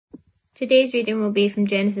Today's reading will be from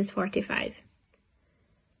Genesis 45.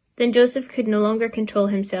 Then Joseph could no longer control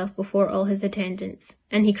himself before all his attendants,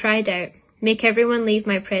 and he cried out, "Make everyone leave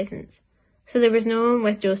my presence." So there was no one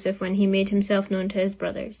with Joseph when he made himself known to his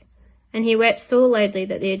brothers. And he wept so loudly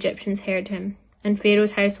that the Egyptians heard him, and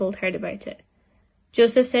Pharaoh's household heard about it.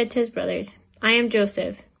 Joseph said to his brothers, "I am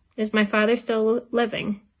Joseph. Is my father still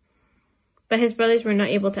living?" But his brothers were not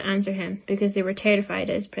able to answer him, because they were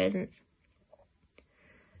terrified at his presence.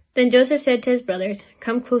 Then Joseph said to his brothers,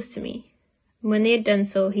 "Come close to me." And when they had done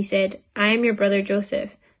so, he said, "I am your brother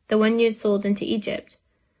Joseph, the one you sold into Egypt.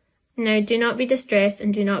 Now do not be distressed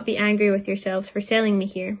and do not be angry with yourselves for selling me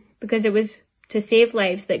here, because it was to save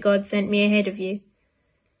lives that God sent me ahead of you.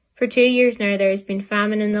 For 2 years now there has been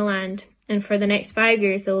famine in the land, and for the next 5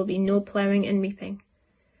 years there will be no ploughing and reaping.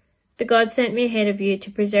 But God sent me ahead of you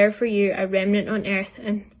to preserve for you a remnant on earth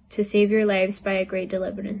and to save your lives by a great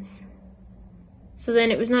deliverance. So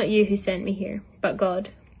then it was not you who sent me here, but God.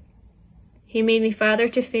 He made me father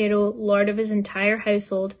to Pharaoh, lord of his entire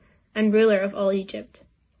household, and ruler of all Egypt.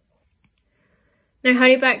 Now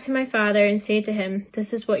hurry back to my father and say to him,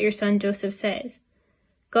 'This is what your son Joseph says.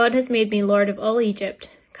 God has made me lord of all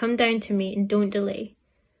Egypt. Come down to me and don't delay.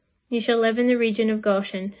 You shall live in the region of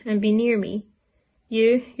Goshen and be near me,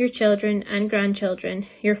 you, your children and grandchildren,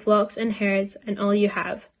 your flocks and herds, and all you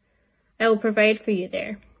have. I will provide for you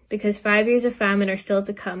there, because 5 years of famine are still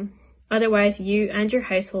to come. Otherwise you and your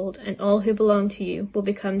household and all who belong to you will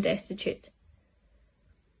become destitute.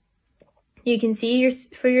 You can see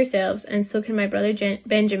for yourselves, and so can my brother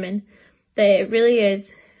Benjamin, that it really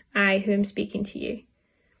is I who am speaking to you.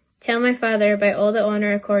 Tell my father about all the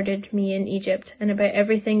honor accorded me in Egypt and about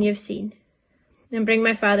everything you've seen. And bring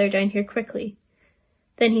my father down here quickly."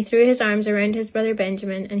 Then he threw his arms around his brother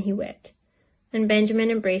Benjamin and he wept. And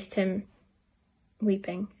Benjamin embraced him,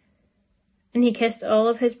 weeping. And he kissed all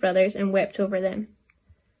of his brothers and wept over them.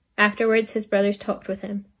 Afterwards his brothers talked with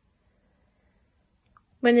him.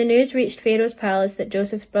 When the news reached Pharaoh's palace that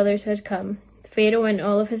Joseph's brothers had come, Pharaoh and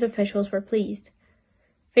all of his officials were pleased.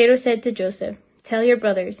 Pharaoh said to Joseph, "Tell your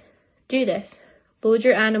brothers, do this, load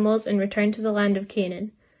your animals and return to the land of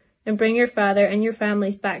Canaan, and bring your father and your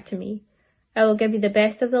families back to me. I will give you the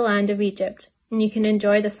best of the land of Egypt, and you can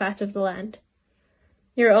enjoy the fat of the land."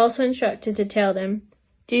 You are also instructed to tell them,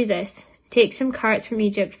 "Do this, take some carts from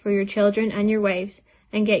Egypt for your children and your wives,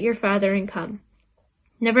 and get your father and come.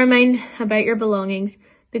 Never mind about your belongings,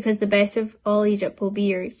 because the best of all Egypt will be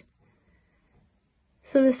yours."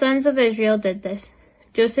 So the sons of Israel did this.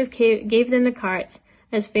 Joseph gave them the carts,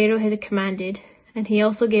 as Pharaoh had commanded, and he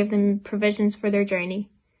also gave them provisions for their journey.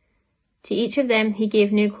 To each of them he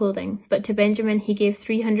gave new clothing, but to Benjamin he gave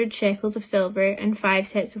 300 shekels of silver and 5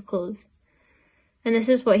 sets of clothes. And this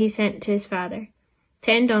is what he sent to his father: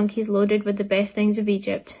 10 donkeys loaded with the best things of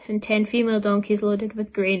Egypt, and 10 female donkeys loaded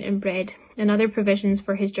with grain and bread, and other provisions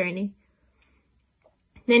for his journey.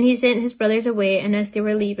 Then he sent his brothers away, and as they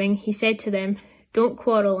were leaving, he said to them, "Don't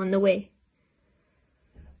quarrel on the way."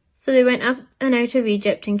 So they went up and out of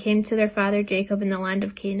Egypt and came to their father Jacob in the land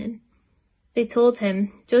of Canaan. They told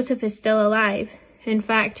him, "Joseph is still alive. In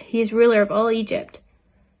fact, he is ruler of all Egypt."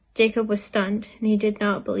 Jacob was stunned, and he did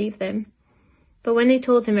not believe them. But when they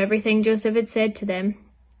told him everything Joseph had said to them,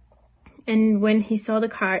 and when he saw the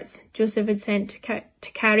carts Joseph had sent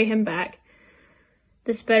to carry him back,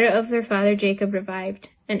 the spirit of their father Jacob revived,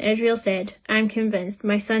 and Israel said, "I'm convinced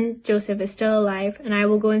my son Joseph is still alive, and I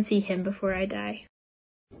will go and see him before I die."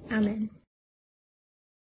 Amen.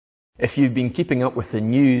 If you've been keeping up with the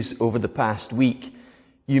news over the past week,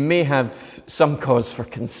 you may have some cause for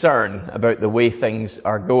concern about the way things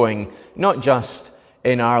are going, not just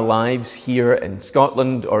in our lives here in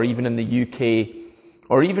Scotland or even in the UK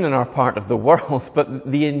or even in our part of the world, but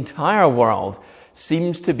the entire world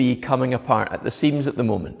seems to be coming apart at the seams at the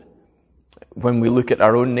moment. When we look at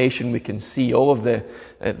our own nation, we can see all of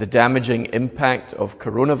the damaging impact of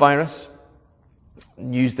coronavirus.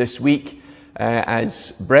 News this week,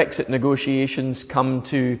 as Brexit negotiations come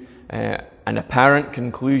to an apparent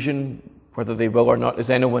conclusion, whether they will or not is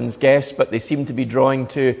anyone's guess, but they seem to be drawing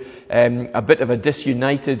to a bit of a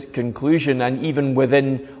disunited conclusion, and even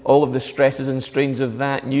within all of the stresses and strains of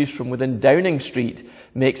that, news from within Downing Street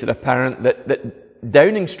makes it apparent that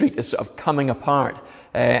Downing Street is sort of coming apart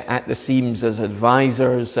at the seams, as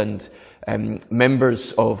advisors and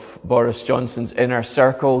members of Boris Johnson's inner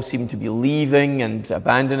circle seem to be leaving and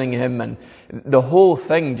abandoning him, and the whole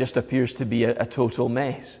thing just appears to be a total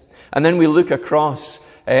mess. And then we look across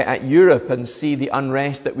at Europe and see the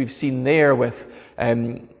unrest that we've seen there with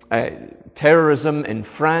terrorism in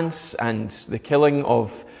France and the killing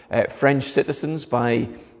of French citizens by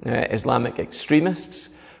Islamic extremists.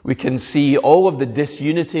 We can see all of the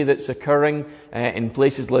disunity that's occurring in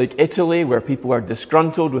places like Italy, where people are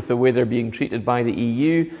disgruntled with the way they're being treated by the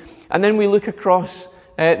EU. And then we look across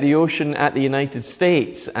the ocean at the United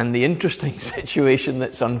States and the interesting situation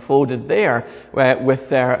that's unfolded there with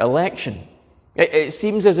their election. It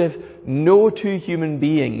seems as if no two human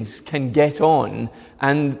beings can get on,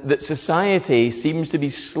 and that society seems to be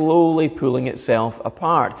slowly pulling itself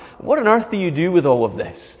apart. What on earth do you do with all of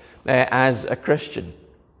this as a Christian?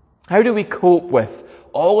 How do we cope with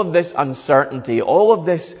all of this uncertainty, all of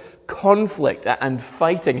this conflict and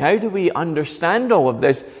fighting? How do we understand all of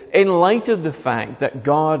this in light of the fact that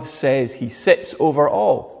God says He sits over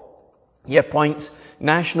all? He appoints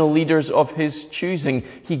national leaders of His choosing.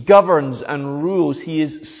 He governs and rules. He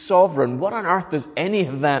is sovereign. What on earth does any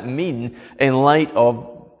of that mean in light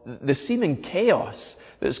of the seeming chaos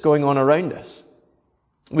that's going on around us?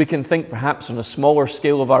 We can think perhaps on a smaller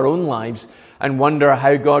scale of our own lives and wonder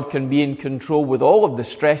how God can be in control with all of the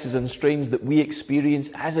stresses and strains that we experience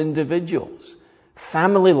as individuals.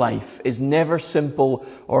 Family life is never simple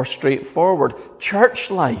or straightforward. Church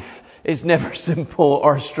life is never simple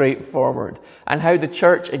or straightforward. And how the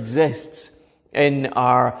church exists in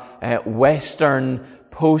our Western,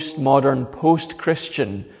 postmodern,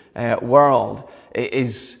 post-Christian world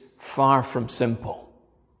is far from simple.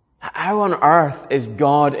 How on earth is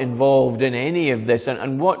God involved in any of this?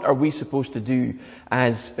 And what are we supposed to do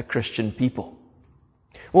as a Christian people?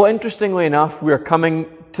 Well, interestingly enough, we're coming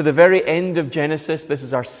to the very end of Genesis. This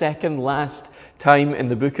is our second last time in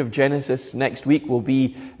the book of Genesis. Next week will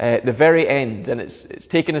be the very end. And it's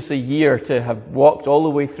taken us a year to have walked all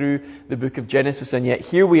the way through the book of Genesis. And yet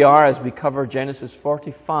here we are as we cover Genesis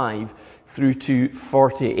 45 through to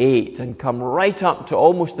 48 and come right up to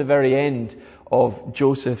almost the very end of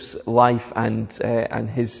Joseph's life and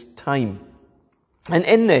his time. And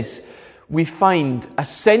in this, we find a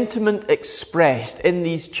sentiment expressed in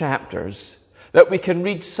these chapters that we can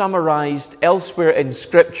read summarized elsewhere in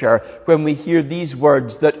Scripture when we hear these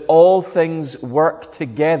words, that all things work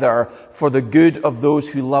together for the good of those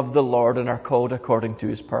who love the Lord and are called according to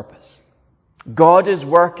His purpose. God is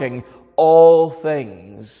working all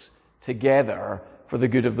things together for the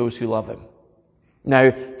good of those who love Him.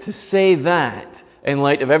 Now, to say that in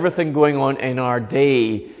light of everything going on in our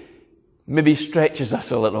day maybe stretches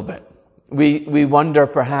us a little bit. We wonder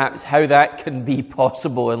perhaps how that can be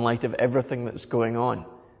possible in light of everything that's going on.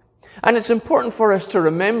 And it's important for us to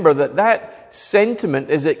remember that that sentiment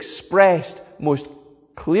is expressed most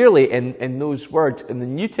clearly in those words in the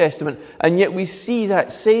New Testament, and yet we see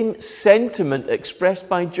that same sentiment expressed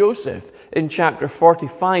by Joseph in chapter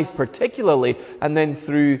 45 particularly, and then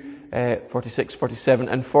through 46, 47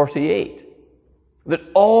 and 48. That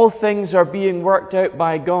all things are being worked out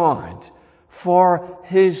by God for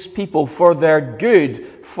His people, for their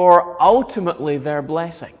good, for ultimately their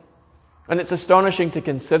blessing. And it's astonishing to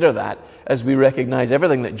consider that as we recognize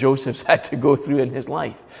everything that Joseph's had to go through in his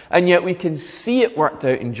life. And yet we can see it worked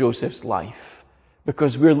out in Joseph's life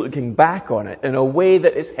because we're looking back on it in a way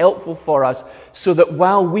that is helpful for us, so that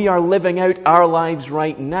while we are living out our lives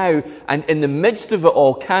right now and in the midst of it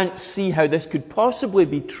all can't see how this could possibly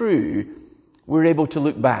be true, we're able to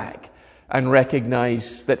look back and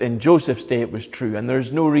recognize that in Joseph's day it was true, and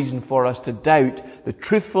there's no reason for us to doubt the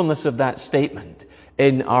truthfulness of that statement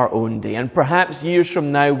in our own day. And perhaps years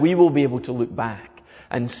from now we will be able to look back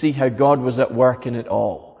and see how God was at work in it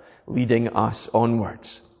all, leading us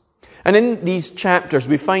onwards. And in these chapters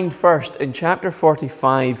we find first in chapter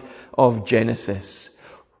 45 of Genesis,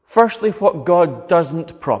 firstly what God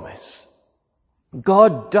doesn't promise.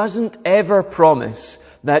 God doesn't ever promise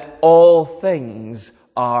that all things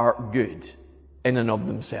are good in and of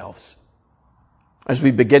themselves. As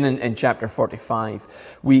we begin in chapter 45,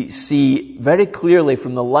 we see very clearly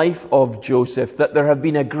from the life of Joseph that there have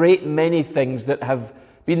been a great many things that have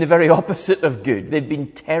been the very opposite of good. They've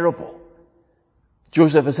been terrible.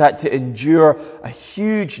 Joseph has had to endure a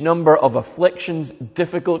huge number of afflictions,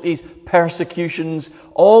 difficulties, persecutions,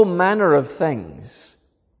 all manner of things.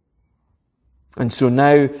 And so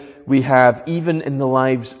now we have, even in the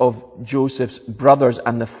lives of Joseph's brothers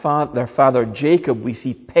and their father Jacob, we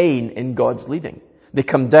see pain in God's leading. They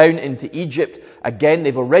come down into Egypt. Again,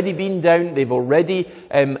 they've already been down. They've already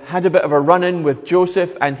had a bit of a run-in with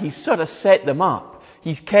Joseph, and he's sort of set them up.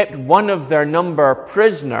 He's kept one of their number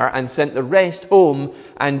prisoner and sent the rest home,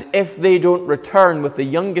 and if they don't return with the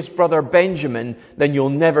youngest brother Benjamin, then you'll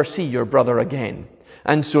never see your brother again.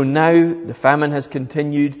 And so now the famine has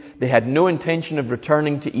continued. They had no intention of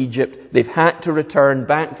returning to Egypt. They've had to return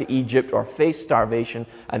back to Egypt or face starvation,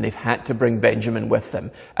 and they've had to bring Benjamin with them.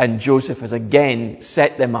 And Joseph has again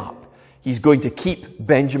set them up. He's going to keep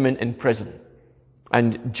Benjamin in prison.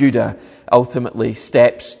 And Judah ultimately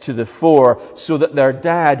steps to the fore so that their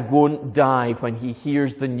dad won't die when he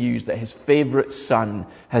hears the news that his favorite son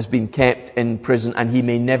has been kept in prison and he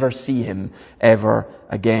may never see him ever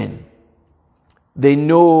again. They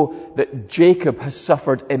know that Jacob has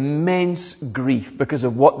suffered immense grief because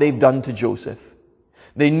of what they've done to Joseph.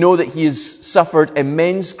 They know that he has suffered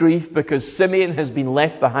immense grief because Simeon has been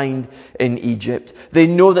left behind in Egypt. They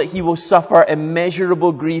know that he will suffer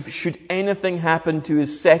immeasurable grief should anything happen to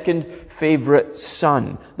his second favorite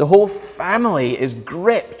son. The whole family is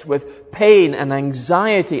gripped with pain and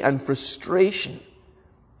anxiety and frustration.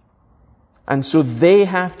 And so they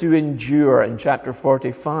have to endure, in chapter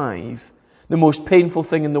 45, the most painful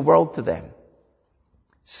thing in the world to them.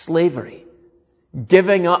 Slavery.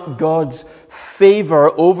 Giving up God's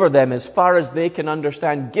favor over them as far as they can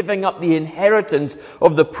understand. Giving up the inheritance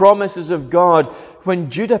of the promises of God. When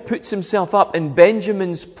Judah puts himself up in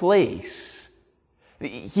Benjamin's place,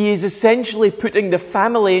 he is essentially putting the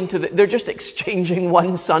family into they're just exchanging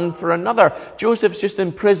one son for another. Joseph's just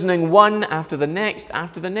imprisoning one after the next,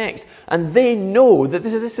 and they know that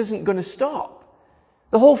this isn't going to stop.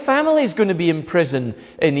 The whole family is going to be in prison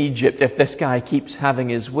in Egypt if this guy keeps having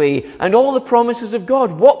his way. And all the promises of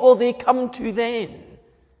God, what will they come to then?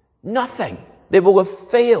 Nothing. They will have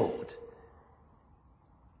failed.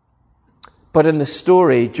 But in the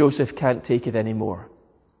story, Joseph can't take it anymore.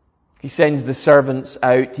 He sends the servants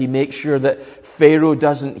out. He makes sure that Pharaoh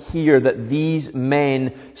doesn't hear that these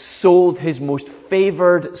men sold his most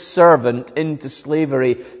favored servant into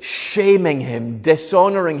slavery, shaming him,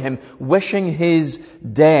 dishonoring him, wishing his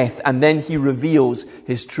death. And then he reveals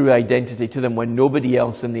his true identity to them when nobody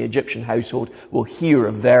else in the Egyptian household will hear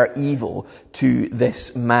of their evil to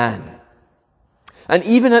this man. And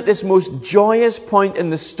even at this most joyous point in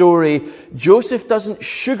the story, Joseph doesn't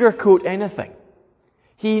sugarcoat anything.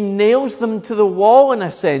 He nails them to the wall in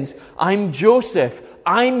a sense. I'm Joseph.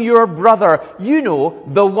 I'm your brother. You know,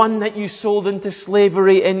 the one that you sold into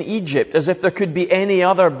slavery in Egypt, as if there could be any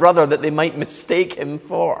other brother that they might mistake him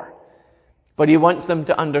for. But he wants them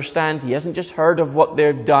to understand he hasn't just heard of what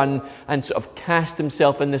they've done and sort of cast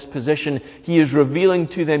himself in this position. He is revealing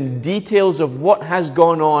to them details of what has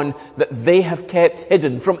gone on that they have kept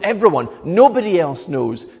hidden from everyone. Nobody else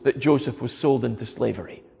knows that Joseph was sold into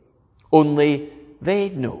slavery. Only they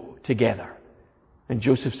know together. And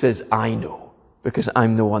Joseph says, I know, because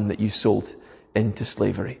I'm the one that you sold into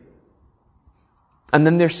slavery. And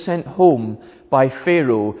then they're sent home by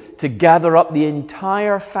Pharaoh to gather up the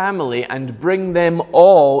entire family and bring them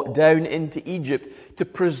all down into Egypt to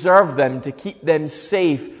preserve them, to keep them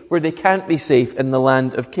safe where they can't be safe in the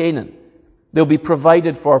land of Canaan. They'll be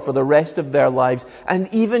provided for the rest of their lives.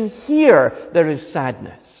 And even here there is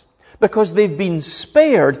sadness. Because they've been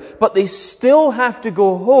spared, but they still have to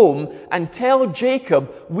go home and tell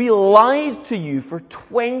Jacob, we lied to you for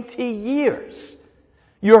 20 years.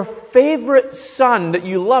 Your favorite son that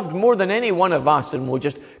you loved more than any one of us, and we'll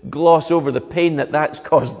just gloss over the pain that's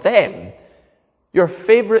caused them. Your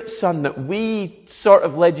favorite son that we sort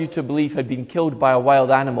of led you to believe had been killed by a wild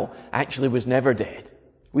animal actually was never dead.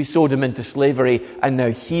 We sold him into slavery, and now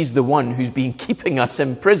he's the one who's been keeping us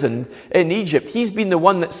imprisoned in Egypt. He's been the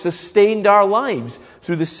one that sustained our lives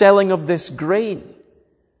through the selling of this grain.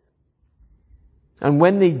 And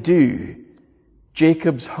when they do,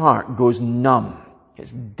 Jacob's heart goes numb.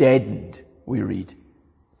 It's deadened, we read.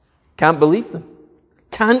 Can't believe them.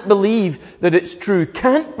 Can't believe that it's true.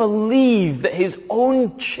 Can't believe that his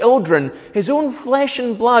own children, his own flesh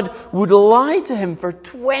and blood, would lie to him for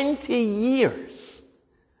 20 years.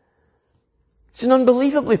 It's an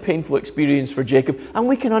unbelievably painful experience for Jacob, and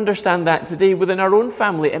we can understand that today within our own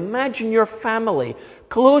family. Imagine your family,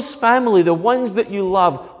 close family, the ones that you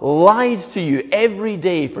love, lied to you every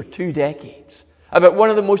day for 2 decades about one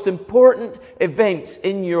of the most important events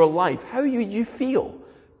in your life. How would you feel?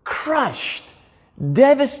 Crushed,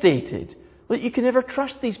 devastated, that you can never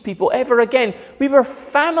trust these people ever again. We were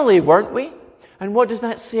family, weren't we? And what does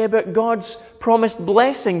that say about God's promised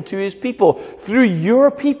blessing to his people? Through your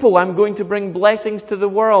people, I'm going to bring blessings to the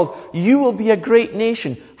world. You will be a great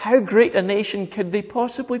nation. How great a nation could they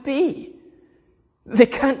possibly be? They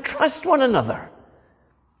can't trust one another.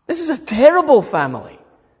 This is a terrible family.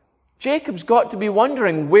 Jacob's got to be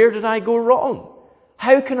wondering, where did I go wrong?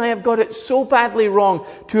 How can I have got it so badly wrong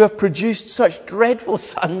to have produced such dreadful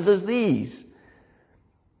sons as these?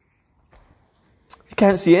 You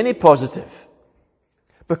can't see any positive.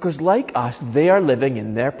 Because like us, they are living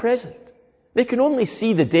in their present. They can only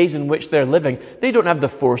see the days in which they're living. They don't have the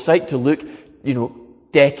foresight to look,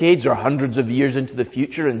 decades or hundreds of years into the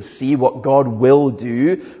future and see what God will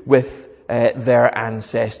do with their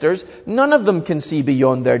ancestors. None of them can see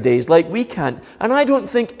beyond their days like we can't. And I don't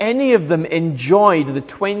think any of them enjoyed the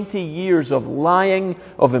 20 years of lying,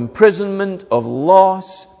 of imprisonment, of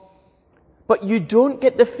loss. But you don't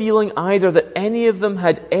get the feeling either that any of them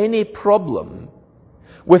had any problem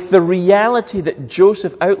with the reality that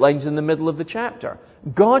Joseph outlines in the middle of the chapter.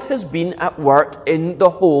 God has been at work in the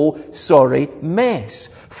whole sorry mess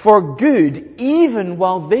for good, even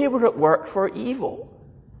while they were at work for evil.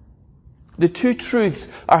 The two truths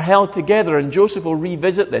are held together, and Joseph will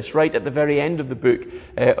revisit this right at the very end of the book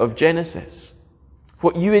of Genesis.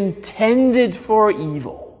 What you intended for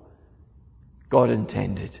evil, God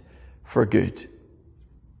intended for good.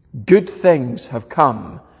 Good things have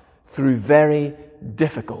come through very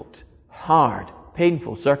difficult, hard,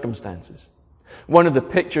 painful circumstances. One of the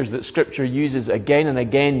pictures that Scripture uses again and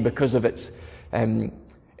again because of its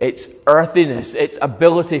earthiness, its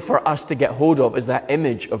ability for us to get hold of, is that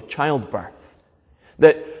image of childbirth.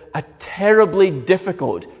 That a terribly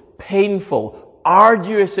difficult, painful,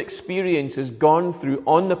 arduous experience is gone through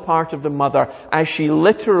on the part of the mother as she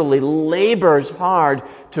literally labors hard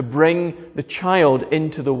to bring the child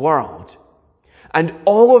into the world. And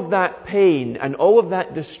all of that pain and all of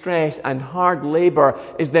that distress and hard labor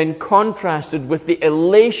is then contrasted with the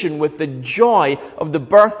elation, with the joy of the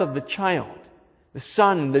birth of the child. The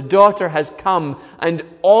son, the daughter has come, and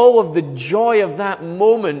all of the joy of that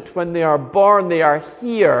moment when they are born, they are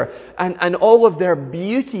here, and all of their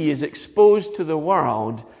beauty is exposed to the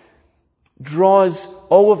world, draws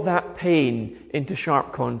all of that pain into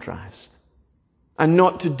sharp contrast. And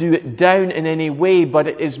not to do it down in any way, but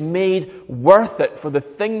it is made worth it for the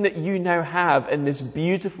thing that you now have in this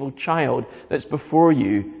beautiful child that's before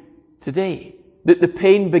you today. That the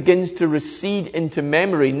pain begins to recede into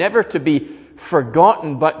memory, never to be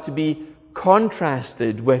forgotten, but to be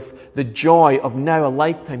contrasted with the joy of now a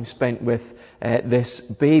lifetime spent with this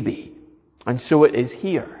baby. And so it is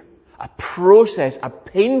here. A process, a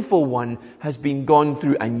painful one, has been gone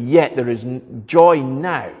through, and yet there is joy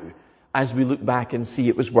now as we look back and see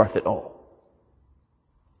it was worth it all.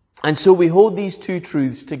 And so we hold these two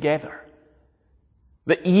truths together.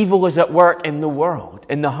 That evil is at work in the world,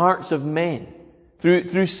 in the hearts of men,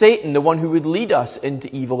 through Satan, the one who would lead us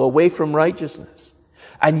into evil, away from righteousness.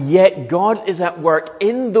 And yet God is at work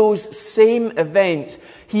in those same events.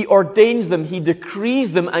 He ordains them, He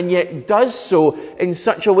decrees them, and yet does so in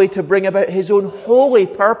such a way to bring about His own holy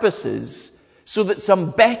purposes so that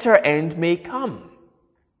some better end may come.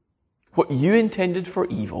 What you intended for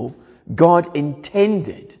evil, God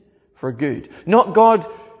intended for good. Not God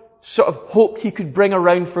sort of hoped He could bring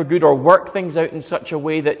around for good or work things out in such a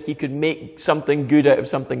way that He could make something good out of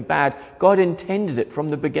something bad. God intended it from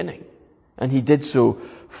the beginning. And He did so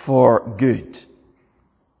for good.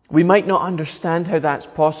 We might not understand how that's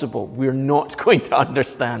possible. We're not going to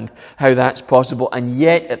understand how that's possible. And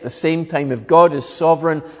yet, at the same time, if God is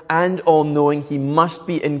sovereign and all-knowing, He must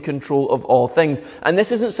be in control of all things. And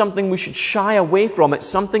this isn't something we should shy away from. It's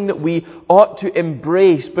something that we ought to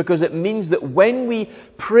embrace, because it means that when we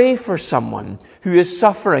pray for someone who is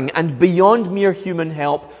suffering and beyond mere human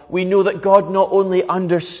help, we know that God not only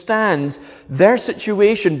understands their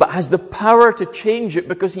situation, but has the power to change it,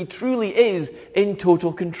 because He truly is in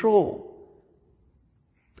total control.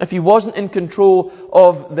 If He wasn't in control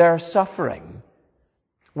of their suffering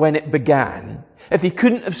when it began, if He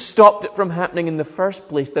couldn't have stopped it from happening in the first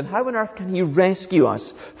place, then how on earth can He rescue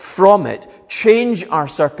us from it, change our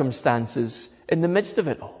circumstances in the midst of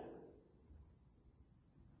it all?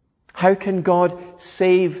 How can God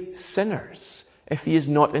save sinners if He is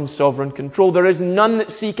not in sovereign control? There is none that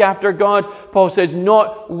seek after God. Paul says,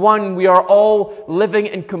 not one. We are all living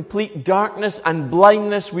in complete darkness and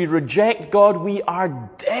blindness. We reject God. We are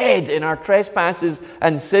dead in our trespasses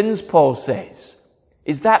and sins, Paul says.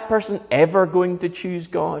 Is that person ever going to choose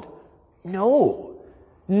God? No.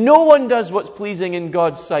 No one does what's pleasing in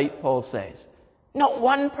God's sight, Paul says. Not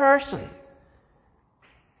one person.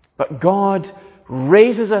 But God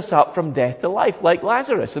raises us up from death to life, like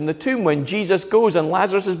Lazarus in the tomb when Jesus goes and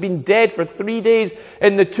Lazarus has been dead for 3 days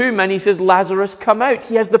in the tomb, and He says, Lazarus, come out.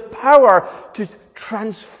 He has the power to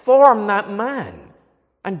transform that man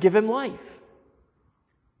and give him life.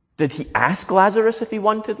 Did He ask Lazarus if he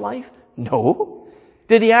wanted life? No.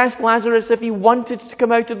 Did He ask Lazarus if he wanted to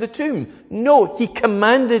come out of the tomb? No. He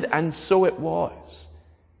commanded, and so it was.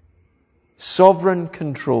 Sovereign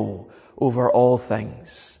control over all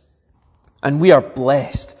things. And we are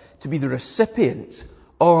blessed to be the recipients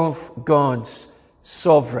of God's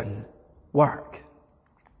sovereign work.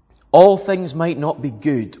 All things might not be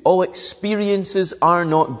good. All experiences are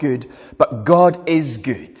not good. But God is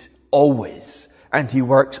good, always. and he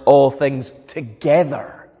works all things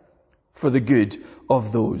together for the good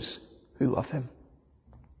of those who love him.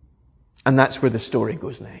 And that's where the story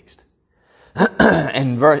goes next.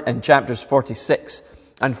 In chapters 46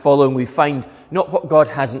 and following, we find not what God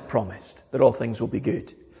hasn't promised, that all things will be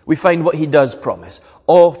good. We find what he does promise.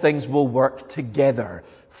 All things will work together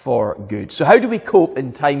for good. So how do we cope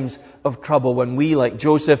in times of trouble when we, like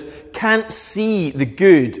Joseph, can't see the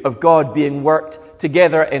good of God being worked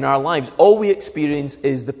together in our lives? All we experience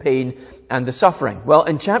is the pain and the suffering. Well,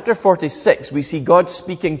 in chapter 46, we see God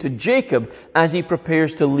speaking to Jacob as he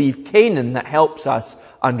prepares to leave Canaan. That helps us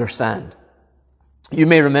understand. You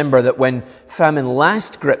may remember that when famine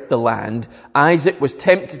last gripped the land, Isaac was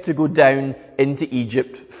tempted to go down into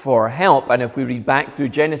Egypt for help. And if we read back through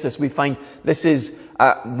Genesis, we find this is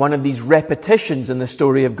one of these repetitions in the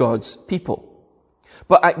story of God's people.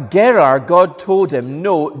 But at Gerar, God told him,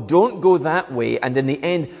 no, don't go that way. And in the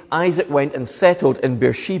end, Isaac went and settled in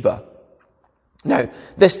Beersheba. Now,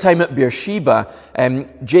 this time at Beersheba,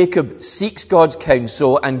 Jacob seeks God's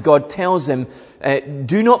counsel, and God tells him,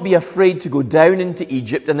 do not be afraid to go down into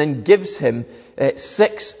Egypt, and then gives him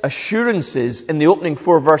 6 assurances in the opening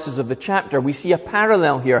 4 verses of the chapter. We see a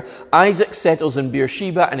parallel here. Isaac settles in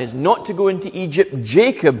Beersheba and is not to go into Egypt.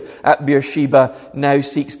 Jacob at Beersheba now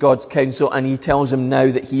seeks God's counsel, and he tells him now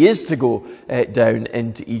that he is to go down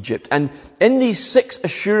into Egypt. And in these 6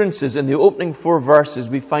 assurances in the opening 4 verses,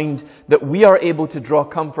 we find that we are able to draw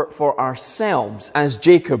comfort for ourselves as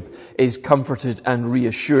Jacob is comforted and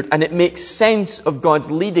reassured. And it makes sense of God's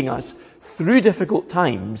leading us through difficult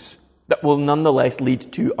times that will nonetheless lead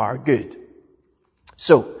to our good.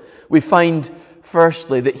 So, we find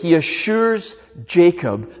firstly that he assures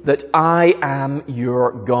Jacob that I am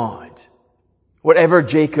your God. Whatever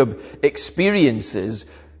Jacob experiences,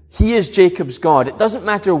 he is Jacob's God. It doesn't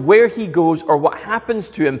matter where he goes or what happens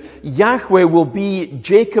to him. Yahweh will be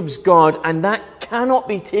Jacob's God, and that cannot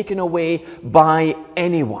be taken away by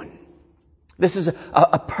anyone. This is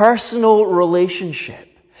a personal relationship.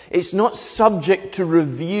 It's not subject to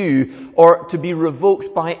review or to be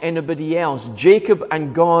revoked by anybody else. Jacob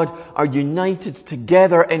and God are united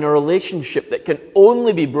together in a relationship that can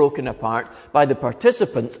only be broken apart by the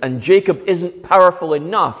participants, and Jacob isn't powerful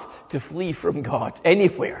enough to flee from God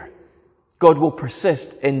anywhere. God will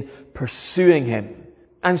persist in pursuing him.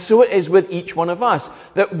 And so it is with each one of us,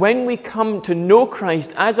 that when we come to know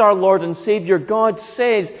Christ as our Lord and Savior, God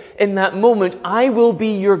says in that moment, I will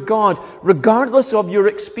be your God, regardless of your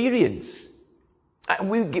experience.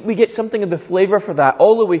 We get something of the flavor for that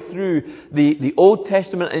all the way through the Old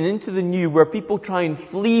Testament and into the New, where people try and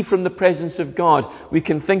flee from the presence of God. We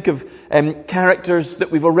can think of characters that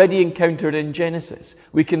we've already encountered in Genesis.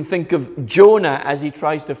 We can think of Jonah as he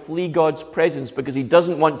tries to flee God's presence because he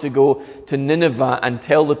doesn't want to go to Nineveh and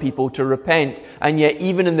tell the people to repent. And yet,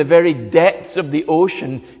 even in the very depths of the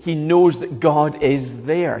ocean, he knows that God is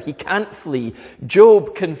there. He can't flee.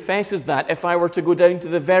 Job confesses that if I were to go down to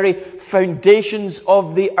the very foundations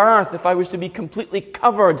of the earth, if I was to be completely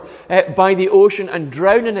covered by the ocean and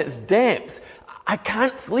drown in its depths, I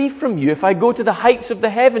can't flee from you. If I go to the heights of the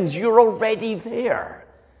heavens, you're already there.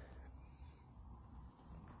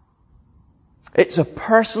 It's a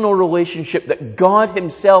personal relationship that God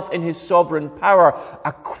himself in his sovereign power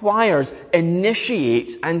acquires,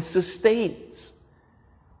 initiates, and sustains.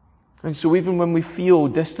 And so even when we feel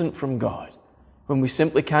distant from God, when we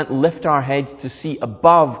simply can't lift our head to see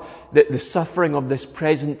above the suffering of this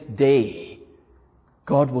present day,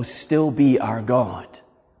 God will still be our God.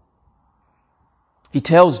 He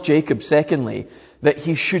tells Jacob, secondly, that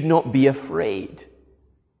he should not be afraid.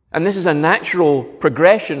 And this is a natural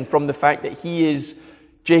progression from the fact that he is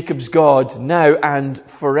Jacob's God now and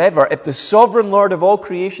forever. If the sovereign Lord of all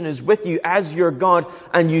creation is with you as your God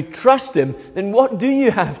and you trust him, then what do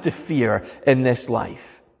you have to fear in this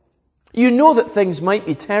life? You know that things might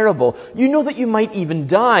be terrible. You know that you might even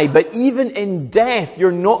die. But even in death,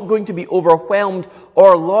 you're not going to be overwhelmed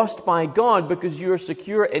or lost by God because you are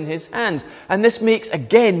secure in his hands. And this makes,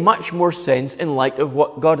 again, much more sense in light of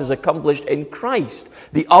what God has accomplished in Christ,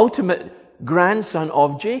 the ultimate grandson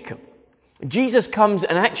of Jacob. Jesus comes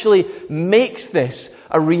and actually makes this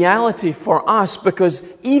a reality for us because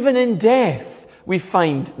even in death, we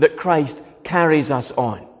find that Christ carries us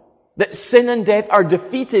on. That sin and death are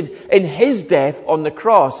defeated in his death on the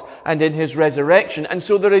cross and in his resurrection. And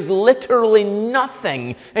so there is literally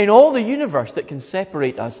nothing in all the universe that can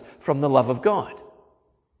separate us from the love of God.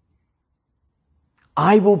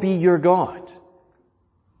 I will be your God.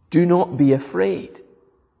 Do not be afraid.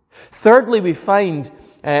 Thirdly, we find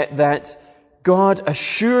that God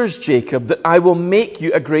assures Jacob that I will make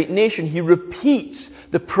you a great nation. He repeats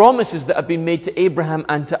the promises that have been made to Abraham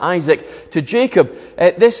and to Isaac, to Jacob.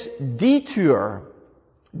 This detour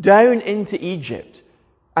down into Egypt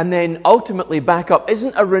and then ultimately back up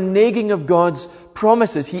isn't a reneging of God's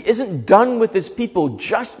promises. He isn't done with his people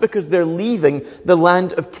just because they're leaving the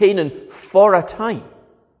land of Canaan for a time.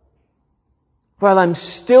 While I'm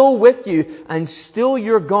still with you and still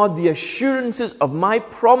your God, the assurances of my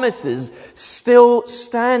promises still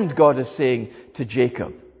stand, God is saying to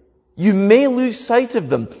Jacob. You may lose sight of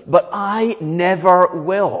them, but I never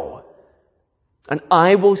will. And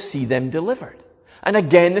I will see them delivered. And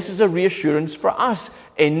again, this is a reassurance for us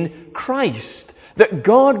in Christ. That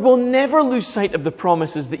God will never lose sight of the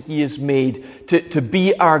promises that He has made to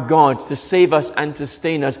be our God, to save us and to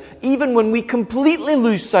sustain us, even when we completely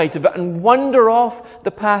lose sight of it and wander off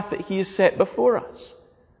the path that He has set before us.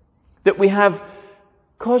 That we have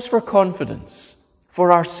cause for confidence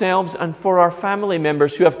for ourselves and for our family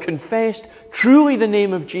members who have confessed truly the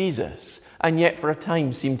name of Jesus and yet for a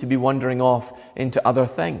time seem to be wandering off into other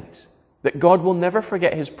things. That God will never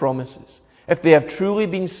forget His promises. If they have truly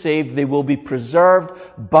been saved, they will be preserved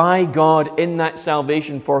by God in that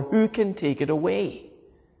salvation, for who can take it away?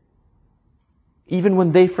 Even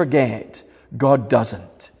when they forget, God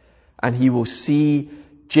doesn't. And He will see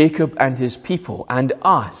Jacob and his people and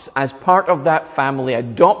us as part of that family,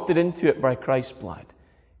 adopted into it by Christ's blood.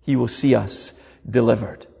 He will see us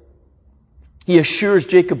delivered. He assures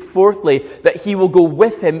Jacob, fourthly, that he will go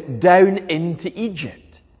with him down into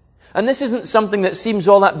Egypt. And this isn't something that seems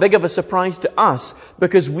all that big of a surprise to us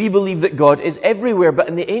because we believe that God is everywhere. But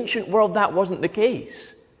in the ancient world, that wasn't the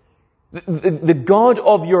case. The God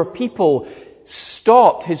of your people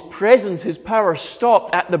stopped, His presence, His power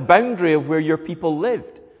stopped at the boundary of where your people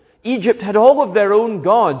lived. Egypt had all of their own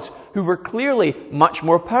gods who were clearly much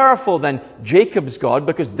more powerful than Jacob's God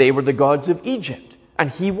because they were the gods of Egypt. And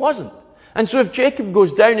he wasn't. And so if Jacob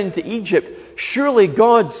goes down into Egypt, surely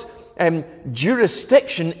God's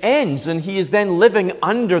jurisdiction ends and he is then living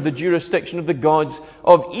under the jurisdiction of the gods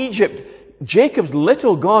of Egypt. Jacob's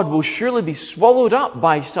little God will surely be swallowed up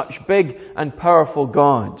by such big and powerful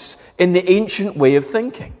gods in the ancient way of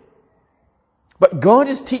thinking. But God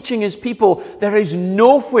is teaching His people, there is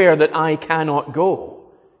nowhere that I cannot go,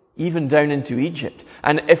 even down into Egypt.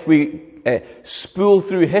 And if we spool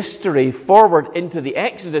through history forward into the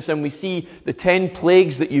Exodus and we see the 10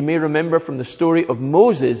 plagues that you may remember from the story of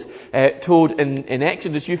Moses told in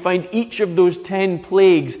Exodus, you find each of those 10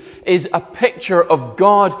 plagues is a picture of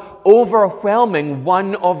God overwhelming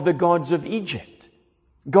one of the gods of Egypt.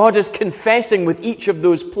 God is confessing with each of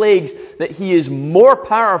those plagues that He is more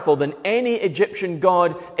powerful than any Egyptian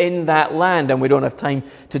god in that land. And we don't have time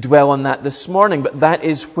to dwell on that this morning, but that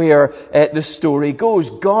is where the story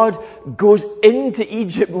goes. God goes into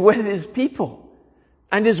Egypt with His people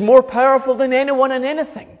and is more powerful than anyone and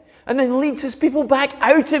anything. And then leads His people back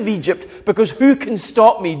out of Egypt because who can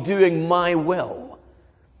stop me doing my will?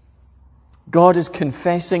 God is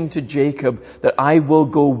confessing to Jacob that I will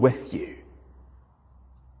go with you.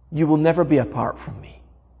 You will never be apart from me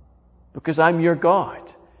because I'm your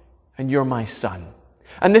God and you're my son.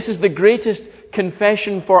 And this is the greatest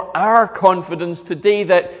confession for our confidence today,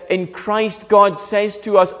 that in Christ God says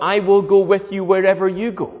to us, I will go with you wherever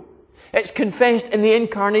you go. It's confessed in the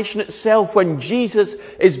incarnation itself when Jesus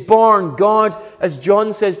is born. God, as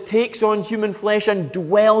John says, takes on human flesh and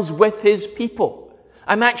dwells with His people.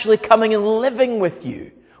 I'm actually coming and living with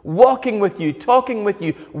you. Walking with you, talking with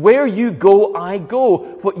you. Where you go, I go.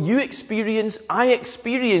 What you experience, I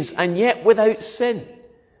experience, and yet without sin.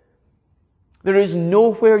 There is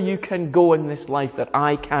nowhere you can go in this life that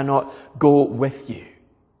I cannot go with you.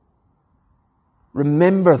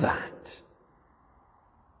 Remember that.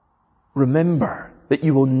 Remember that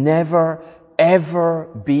you will never, ever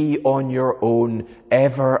be on your own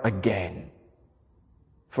ever again.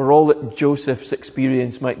 For all that Joseph's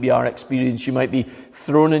experience might be our experience, you might be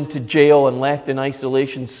thrown into jail and left in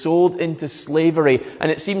isolation, sold into slavery. And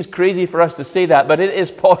it seems crazy for us to say that, but it is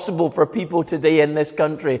possible for people today in this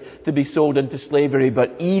country to be sold into slavery.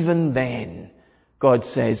 But even then, God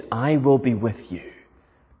says, I will be with you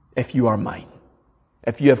if you are mine.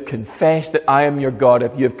 If you have confessed that I am your God,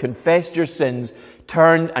 if you have confessed your sins,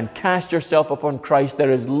 turned and cast yourself upon Christ,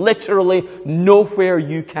 there is literally nowhere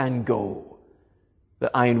you can go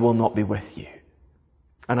that I will not be with you,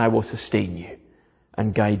 and I will sustain you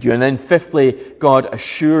and guide you. And then fifthly, God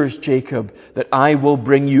assures Jacob that I will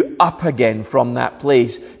bring you up again from that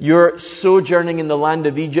place. Your sojourning in the land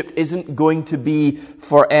of Egypt isn't going to be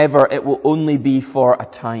forever. It will only be for a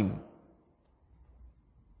time.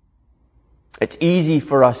 It's easy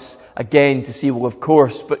for us, again, to say, well, of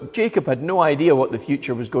course, but Jacob had no idea what the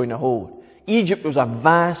future was going to hold. Egypt was a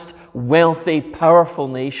vast, wealthy, powerful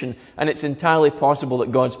nation, and it's entirely possible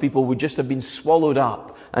that God's people would just have been swallowed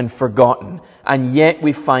up and forgotten. And yet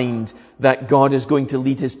we find that God is going to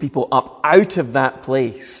lead his people up out of that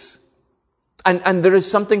place. And there is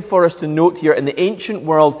something for us to note here. In the ancient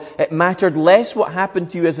world, it mattered less what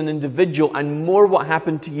happened to you as an individual and more what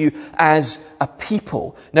happened to you as a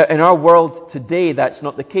people. Now, in our world today, that's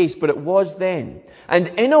not the case, but it was then. And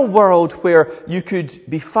in a world where you could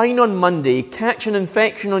be fine on Monday, catch an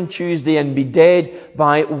infection on Tuesday, and be dead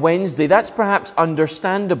by Wednesday, that's perhaps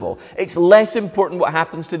understandable. It's less important what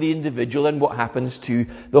happens to the individual than what happens to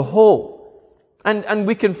the whole. And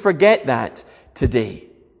we can forget that today.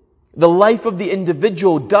 The life of the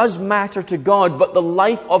individual does matter to God, but the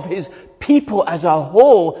life of his people as a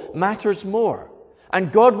whole matters more.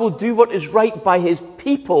 And God will do what is right by his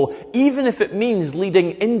people, even if it means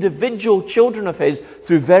leading individual children of his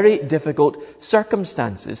through very difficult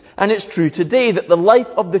circumstances. And it's true today that the life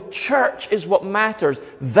of the church is what matters.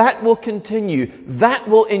 That will continue. That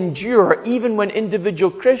will endure, even when individual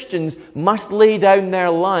Christians must lay down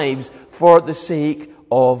their lives for the sake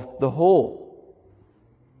of the whole.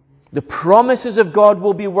 The promises of God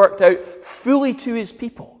will be worked out fully to his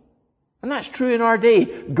people. And that's true in our day.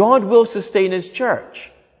 God will sustain his church.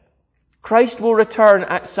 Christ will return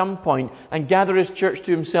at some point and gather his church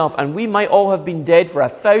to himself. And we might all have been dead for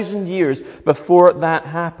 1,000 years before that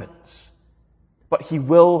happens. But he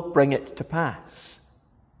will bring it to pass.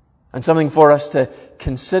 And something for us to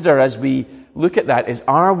consider as we look at that is,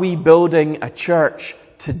 are we building a church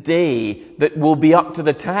today that will be up to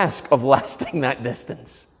the task of lasting that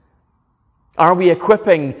distance? Are we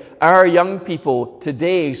equipping our young people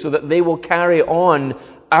today so that they will carry on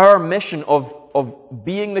our mission of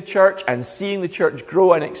being the church and seeing the church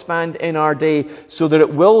grow and expand in our day, so that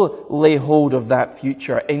it will lay hold of that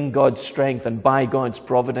future in God's strength and by God's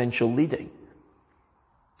providential leading?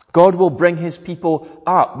 God will bring his people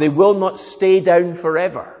up. They will not stay down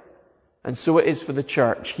forever. And so it is for the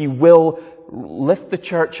church. He will lift the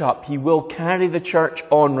church up. He will carry the church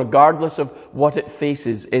on regardless of what it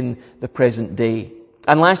faces in the present day.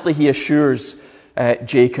 And lastly, he assures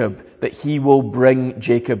Jacob that he will bring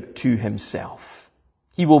Jacob to himself.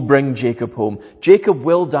 He will bring Jacob home. Jacob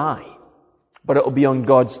will die, but it will be on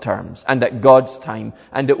God's terms and at God's time,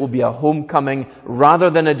 and it will be a homecoming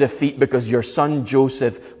rather than a defeat, because your son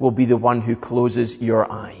Joseph will be the one who closes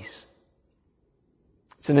your eyes.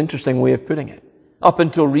 It's an interesting way of putting it. Up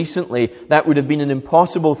until recently, that would have been an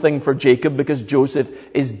impossible thing for Jacob because Joseph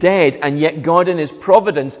is dead, and yet God in his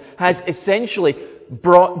providence has essentially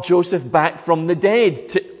brought Joseph back from the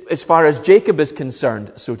dead, as far as Jacob is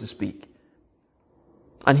concerned, so to speak.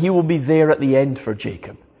 And he will be there at the end for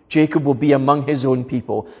Jacob. Jacob will be among his own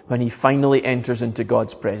people when he finally enters into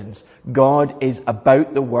God's presence. God is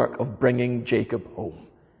about the work of bringing Jacob home.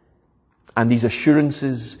 And these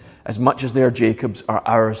assurances, as much as they are Jacob's, are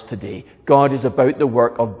ours today. God is about the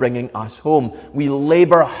work of bringing us home. We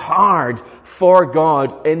labor hard for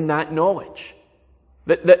God in that knowledge.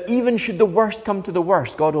 That even should the worst come to the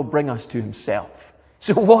worst, God will bring us to himself.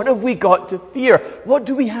 So what have we got to fear? What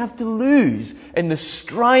do we have to lose in the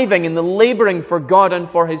striving and the laboring for God and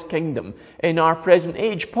for his kingdom in our present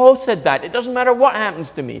age? Paul said that. It doesn't matter what happens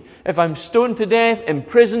to me. If I'm stoned to death,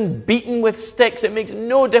 imprisoned, beaten with sticks, it makes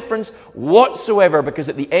no difference whatsoever, because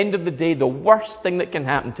at the end of the day, the worst thing that can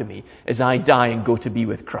happen to me is I die and go to be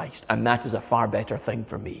with Christ. And that is a far better thing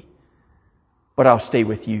for me. But I'll stay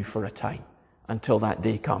with you for a time until that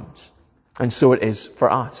day comes. And so it is for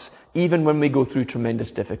us, even when we go through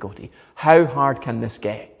tremendous difficulty. How hard can this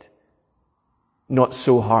get? Not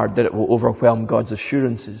so hard that it will overwhelm God's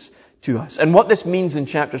assurances to us. And what this means in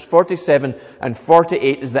chapters 47 and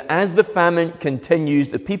 48 is that as the famine continues,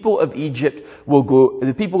 the people of Israel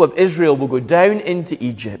will go down into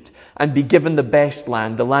Egypt and be given the best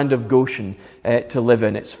land, the land of Goshen, to live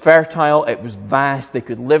in. It's fertile, it was vast, they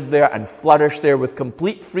could live there and flourish there with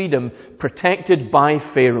complete freedom, protected by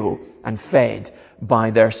Pharaoh and fed by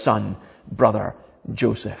their brother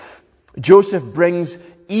Joseph. Joseph brings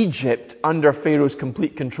Egypt under Pharaoh's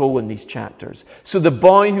complete control in these chapters. So the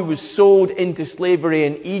boy who was sold into slavery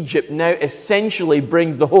in Egypt now essentially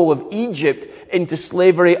brings the whole of Egypt into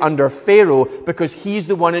slavery under Pharaoh, because he's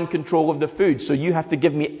the one in control of the food. So you have to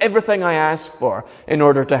give me everything I ask for in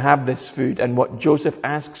order to have this food. And what Joseph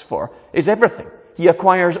asks for is everything. He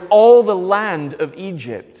acquires all the land of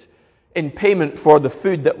Egypt in payment for the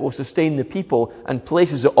food that will sustain the people, and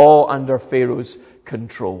places it all under Pharaoh's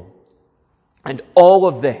control. And all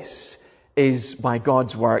of this is by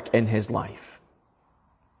God's work in his life.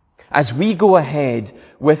 As we go ahead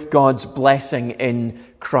with God's blessing in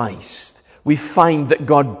Christ, we find that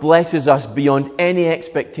God blesses us beyond any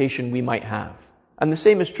expectation we might have. And the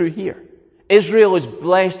same is true here. Israel is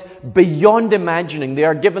blessed beyond imagining. They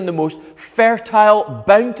are given the most fertile,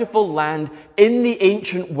 bountiful land in the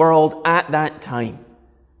ancient world at that time.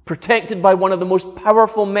 Protected by one of the most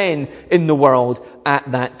powerful men in the world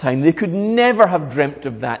at that time. They could never have dreamt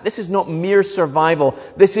of that. This is not mere survival.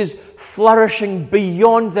 This is flourishing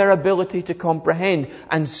beyond their ability to comprehend.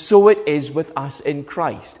 And so it is with us in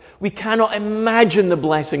Christ. We cannot imagine the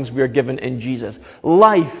blessings we are given in Jesus.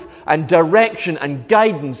 Life and direction and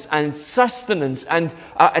guidance and sustenance and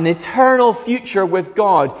an eternal future with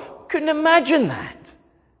God. Couldn't imagine that.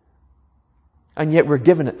 And yet we're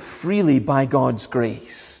given it freely by God's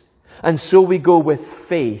grace. And so we go with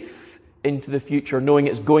faith into the future, knowing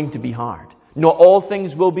it's going to be hard. Not all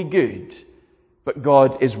things will be good, but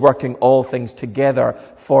God is working all things together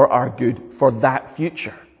for our good, for that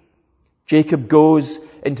future. Jacob goes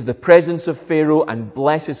into the presence of Pharaoh and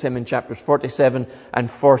blesses him in chapters 47 and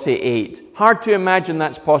 48. Hard to imagine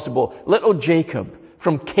that's possible. Little Jacob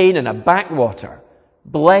from Canaan, a backwater,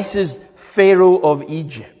 blesses Pharaoh of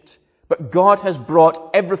Egypt. But God has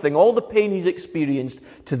brought everything, all the pain he's experienced,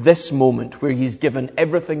 to this moment where he's given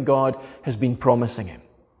everything God has been promising him.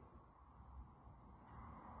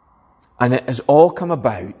 And it has all come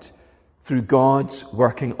about through God's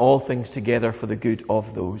working all things together for the good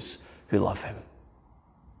of those who love him.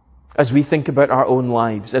 As we think about our own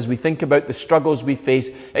lives, as we think about the struggles we face,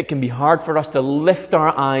 it can be hard for us to lift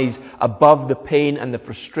our eyes above the pain and the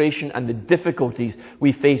frustration and the difficulties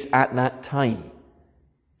we face at that time.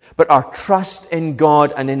 But our trust in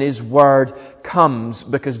God and in His Word comes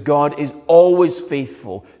because God is always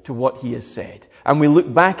faithful to what He has said. And we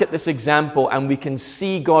look back at this example and we can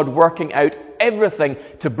see God working out everything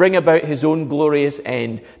to bring about His own glorious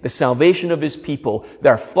end, the salvation of His people.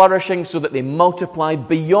 They're flourishing so that they multiply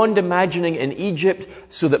beyond imagining in Egypt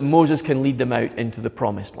so that Moses can lead them out into the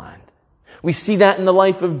promised land. We see that in the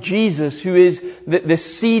life of Jesus, who is the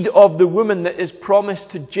seed of the woman that is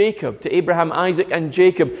promised to Jacob, to Abraham, Isaac, and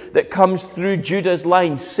Jacob, that comes through Judah's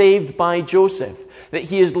line, saved by Joseph. That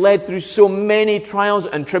he is led through so many trials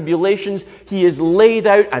and tribulations, he is laid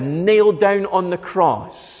out and nailed down on the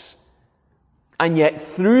cross. And yet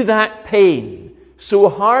through that pain, so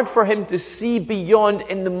hard for him to see beyond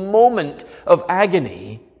in the moment of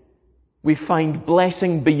agony, we find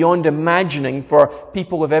blessing beyond imagining for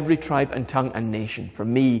people of every tribe and tongue and nation, for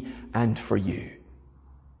me and for you.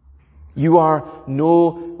 You are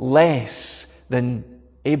no less than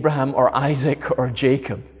Abraham or Isaac or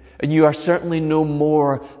Jacob, and you are certainly no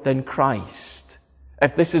more than Christ.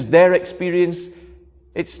 If this is their experience,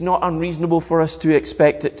 it's not unreasonable for us to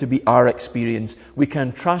expect it to be our experience. We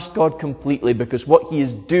can trust God completely because what He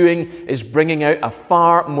is doing is bringing out a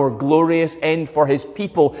far more glorious end for His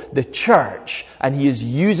people, the church, and He is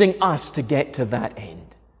using us to get to that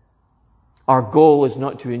end. Our goal is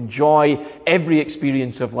not to enjoy every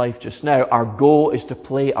experience of life just now. Our goal is to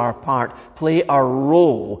play our part, play our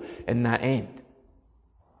role in that end.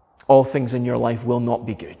 All things in your life will not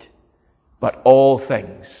be good, but all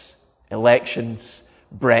things, elections,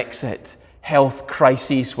 Brexit, health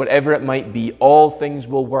crises, whatever it might be, all things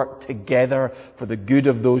will work together for the good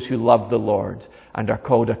of those who love the Lord and are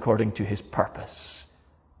called according to His purpose.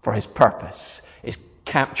 For His purpose is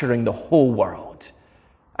capturing the whole world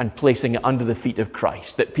and placing it under the feet of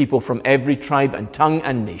Christ, that people from every tribe and tongue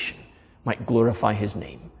and nation might glorify His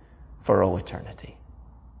name for all eternity.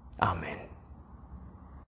 Amen.